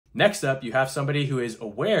Next up, you have somebody who is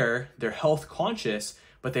aware, they're health conscious,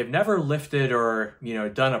 but they've never lifted or,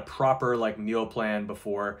 done a proper like meal plan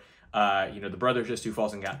before. The brother just who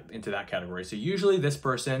falls into that category. So usually this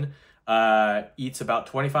person eats about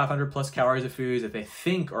 2,500 plus calories of foods that they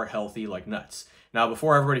think are healthy, like nuts. Now,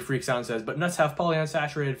 before everybody freaks out and says, but nuts have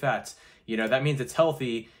polyunsaturated fats, that means it's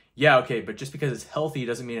healthy. Yeah, okay, but just because it's healthy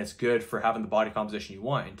doesn't mean it's good for having the body composition you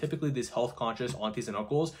want. And typically these health conscious aunties and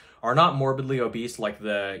uncles are not morbidly obese like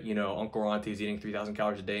the, uncle or auntie is eating 3,000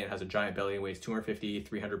 calories a day and has a giant belly and weighs 250,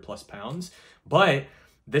 300 plus pounds. But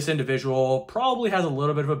this individual probably has a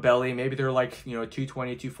little bit of a belly. Maybe they're like,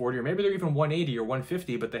 220, 240, or maybe they're even 180 or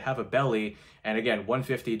 150, but they have a belly. And again,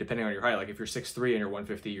 150, depending on your height, like if you're 6'3" and you're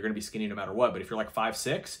 150, you're going to be skinny no matter what. But if you're like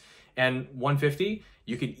 5'6" and 150,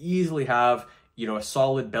 you could easily have a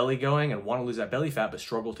solid belly going and want to lose that belly fat, but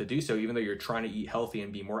struggle to do so, even though you're trying to eat healthy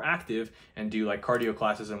and be more active and do like cardio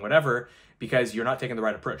classes and whatever, because you're not taking the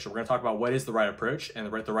right approach. So we're going to talk about what is the right approach and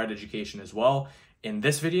the right education as well in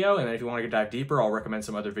this video. And then if you want to dive deeper, I'll recommend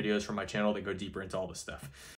some other videos from my channel that go deeper into all this stuff.